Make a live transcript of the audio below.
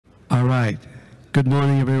All right. Good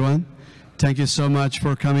morning, everyone. Thank you so much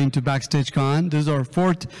for coming to BackstageCon. This is our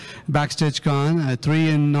 4th BackstageCon, 3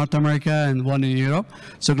 in North America and 1 in Europe.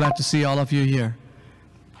 So glad to see all of you here.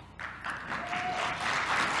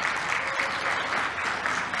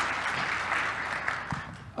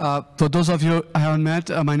 For those of you I haven't met,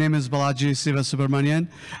 my name is Balaji Sivasubramanian.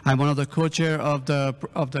 I'm one of the co-chair of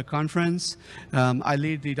the conference. I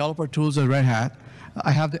lead the developer tools at Red Hat. I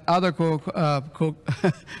have the other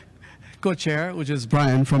co-chair, which is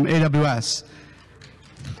Brian from AWS.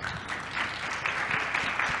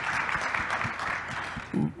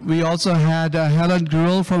 We also had Helen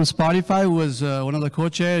Gruel from Spotify, who was one of the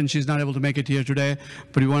co-chair, and she's not able to make it here today,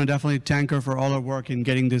 but we want to definitely thank her for all her work in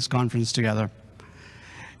getting this conference together.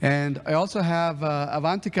 And I also have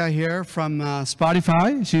Avantika here from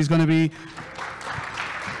Spotify. She's going to be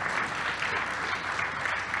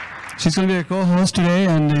a co-host today,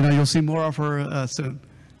 and you'll see more of her soon.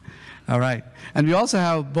 All right. And we also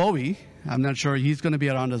have Bowie. I'm not sure he's going to be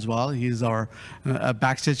around as well. He's our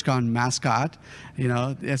BackstageCon mascot.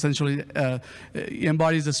 Essentially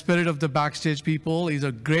embodies the spirit of the Backstage people. He's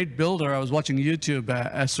a great builder. I was watching YouTube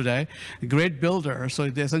yesterday. A great builder. So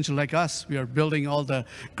they're essentially like us. We are building all the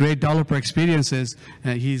great developer experiences.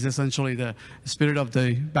 He's essentially the spirit of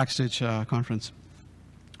the Backstage conference.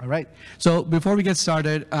 All right. So before we get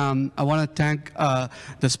started, I want to thank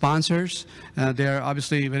the sponsors. They're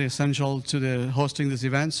obviously very essential to the hosting this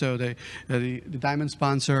event. So the diamond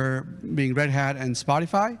sponsor being Red Hat and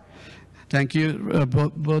Spotify. Thank you,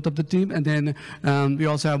 both of the team. And then we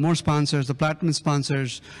also have more sponsors, the platinum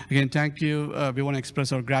sponsors. Again, thank you. We want to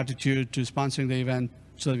express our gratitude to sponsoring the event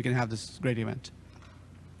so that we can have this great event.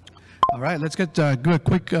 All right. Let's get a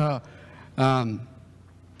quick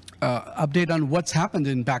update on what's happened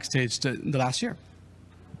in Backstage in the last year.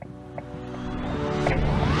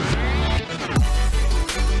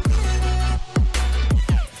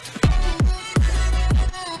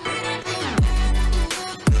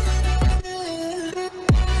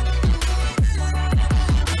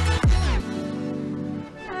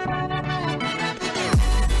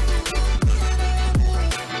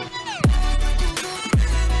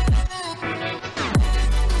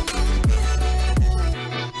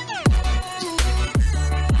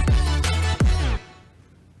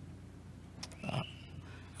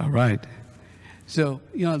 Right. So,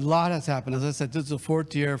 a lot has happened. As I said, this is the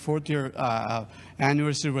fourth year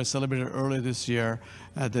anniversary was celebrated earlier this year.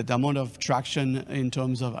 The amount of traction in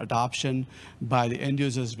terms of adoption by the end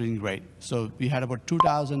users has been great. So we had about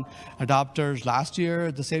 2,000 adopters last year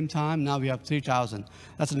at the same time. Now we have 3,000.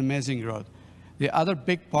 That's an amazing growth. The other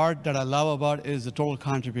big part that I love about is the total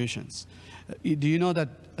contributions. Do you know that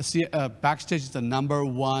Backstage is the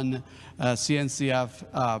 #1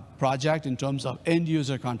 CNCF project in terms of end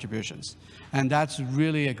user contributions? And that's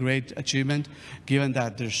really a great achievement, given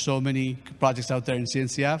that there's so many projects out there in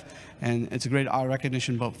CNCF, and it's a great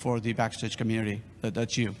recognition for the Backstage community.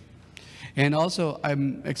 That's you. And also,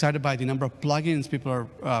 I'm excited by the number of plugins people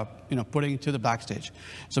are putting to the Backstage.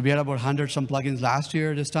 So we had about 100-some plugins last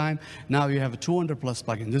year this time. Now we have 200-plus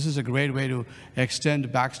plugins. This is a great way to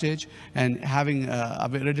extend Backstage, and having a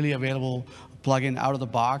readily available plugin out of the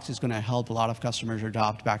box is going to help a lot of customers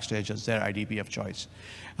adopt Backstage as their IDP of choice.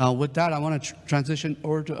 With that, I want to transition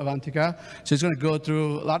over to Avantika. She's going to go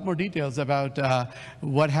through a lot more details about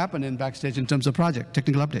what happened in Backstage in terms of project,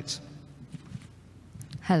 technical updates.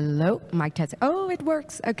 Hello, mic test. Oh, it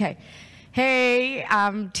works. Okay. Hey,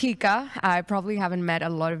 I'm Tika. I probably haven't met a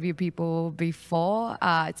lot of you people before.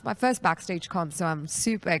 It's my first BackstageCon, so I'm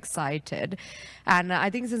super excited. And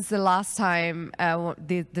I think since the last time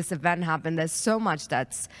this event happened, there's so much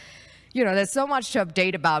there's so much to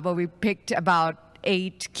update about, but we picked about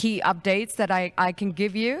 8 key updates that I can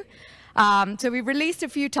give you. So we released a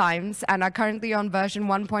few times and are currently on version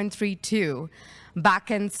 1.32.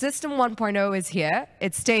 Backend System 1.0 is here.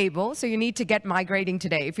 It's stable, so you need to get migrating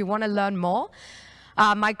today. If you want to learn more,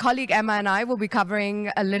 my colleague Emma and I will be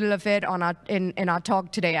covering a little of it on in our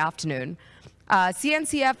talk today afternoon.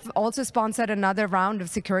 CNCF also sponsored another round of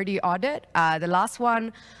security audit. The last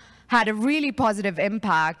one had a really positive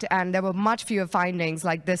impact, and there were much fewer findings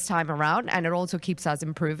like this time around, and it also keeps us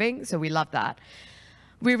improving, so we love that.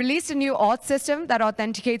 We released a new auth system that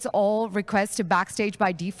authenticates all requests to Backstage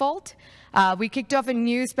by default. We kicked off a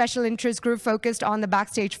new special interest group focused on the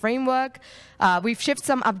Backstage framework. We've shipped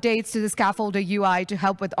some updates to the Scaffolder UI to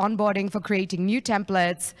help with onboarding for creating new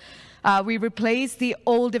templates. We replaced the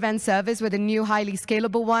old event service with a new highly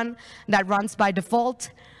scalable one that runs by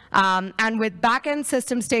default. And with Backend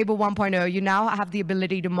System Stable 1.0, you now have the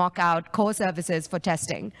ability to mock out core services for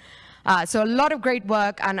testing. So a lot of great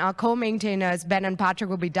work, and our co-maintainers, Ben and Patrick,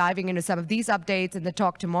 will be diving into some of these updates in the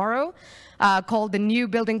talk tomorrow, called The New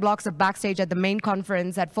Building Blocks of Backstage at the main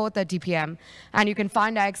conference at 4:30 p.m. And you can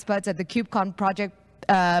find our experts at the KubeCon project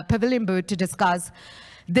pavilion booth to discuss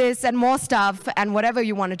this and more stuff and whatever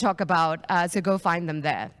you want to talk about, so go find them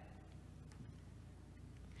there.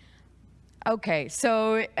 Okay,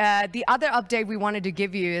 so the other update we wanted to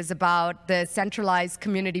give you is about the centralized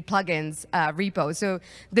community plugins repo. So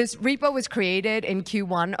this repo was created in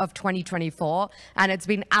Q1 of 2024, and it's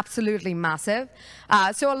been absolutely massive.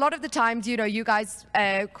 So a lot of the times, you know, you guys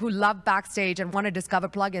who love Backstage and want to discover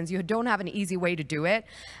plugins, you don't have an easy way to do it.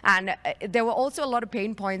 And there were also a lot of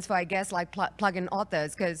pain points for, I guess, like plugin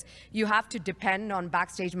authors, because you have to depend on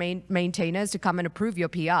Backstage maintainers to come and approve your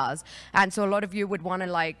PRs. And so a lot of you would want to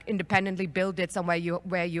like independently build it somewhere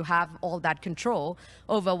where you have all that control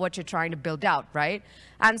over what you're trying to build out, right?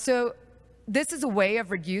 And so this is a way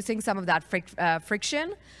of reducing some of that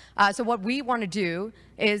friction. So what we want to do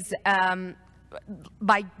is,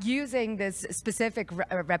 by using this specific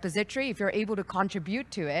repository, if you're able to contribute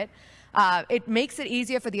to it, it makes it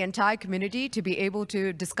easier for the entire community to be able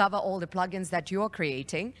to discover all the plugins that you're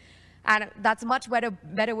creating. And that's a much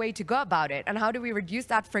better way to go about it. And how do we reduce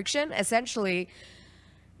that friction? Essentially,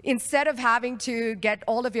 instead of having to get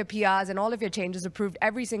all of your PRs and all of your changes approved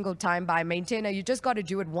every single time by a maintainer, you just got to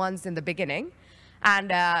do it once in the beginning.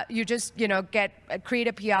 And you just, you know, create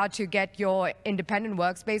a PR to get your independent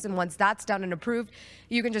workspace. And once that's done and approved,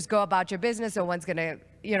 you can just go about your business. No one's going to,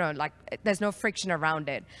 you know, like, there's no friction around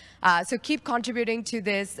it. So keep contributing to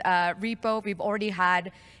this repo. We've already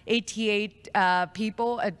had 88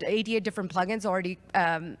 people, 88 different plugins already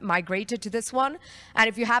migrated to this one. And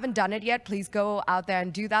if you haven't done it yet, please go out there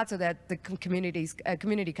and do that so that the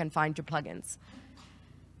community can find your plugins.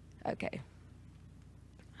 Okay.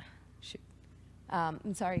 Shoot.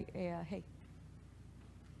 I'm sorry. Hey.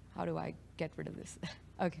 How do I get rid of this?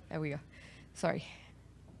 Okay, there we go. Sorry.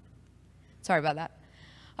 Sorry about that.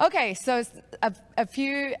 Okay, so a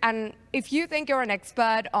few, and if you think you're an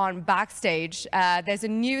expert on Backstage, there's a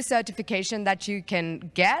new certification that you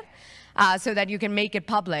can get so that you can make it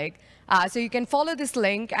public. So you can follow this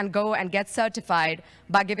link and go and get certified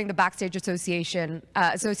by giving the Backstage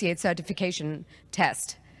Associate certification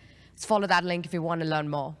test. Just follow that link if you want to learn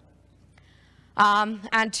more.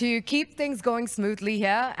 And to keep things going smoothly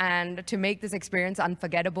here and to make this experience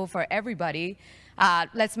unforgettable for everybody,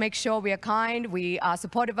 let's make sure we are kind, we are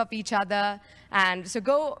supportive of each other. And so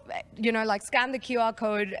go, you know, like scan the QR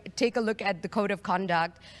code, take a look at the code of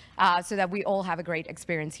conduct so that we all have a great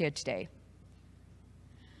experience here today.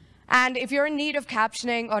 And if you're in need of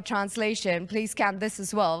captioning or translation, please scan this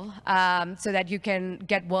as well so that you can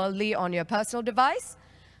get Worldly on your personal device.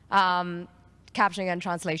 Captioning and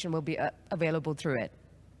translation will be available through it.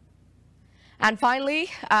 And finally,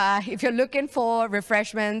 if you're looking for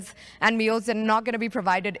refreshments and meals that are not going to be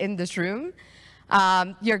provided in this room,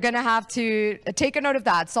 you're going to have to take a note of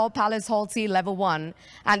that. Salt Palace Hall C, level 1.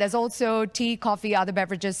 And there's also tea, coffee, other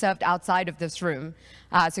beverages served outside of this room.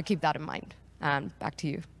 So keep that in mind. Back to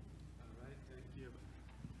you.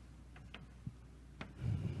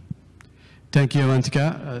 Thank you,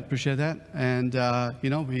 Avantika. I appreciate that. And, you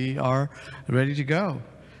know, we are ready to go.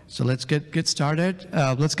 So let's get started.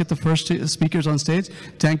 Let's get the first speakers on stage.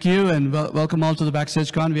 Thank you, and welcome all to the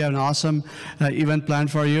BackstageCon. We have an awesome event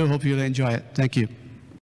planned for you. Hope you'll enjoy it. Thank you.